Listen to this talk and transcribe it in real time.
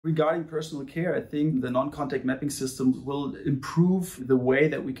Regarding personal care, I think the non-contact mapping system will improve the way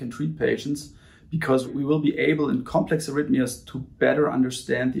that we can treat patients, because we will be able in complex arrhythmias to better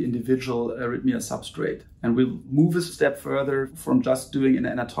understand the individual arrhythmia substrate. And we'll move a step further from just doing an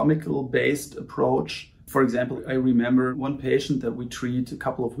anatomical based approach. For example, I remember one patient that we treated a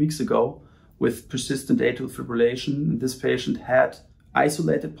couple of weeks ago with persistent atrial fibrillation. This patient had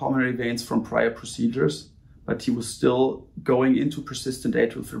isolated pulmonary veins from prior procedures, but he was still going into persistent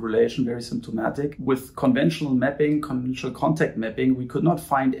atrial fibrillation, very symptomatic. With conventional mapping, conventional contact mapping, we could not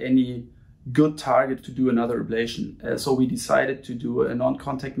find any good target to do another ablation. So we decided to do a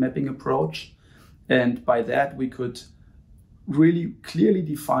non-contact mapping approach. And by that, we could really clearly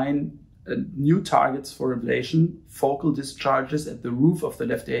define new targets for ablation, focal discharges at the roof of the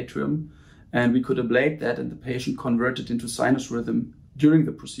left atrium. And we could ablate that, and the patient converted into sinus rhythm during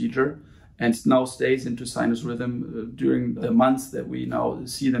the procedure, and now stays into sinus rhythm during the months that we now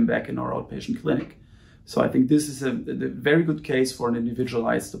see them back in our outpatient clinic. So I think this is a very good case for an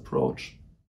individualized approach.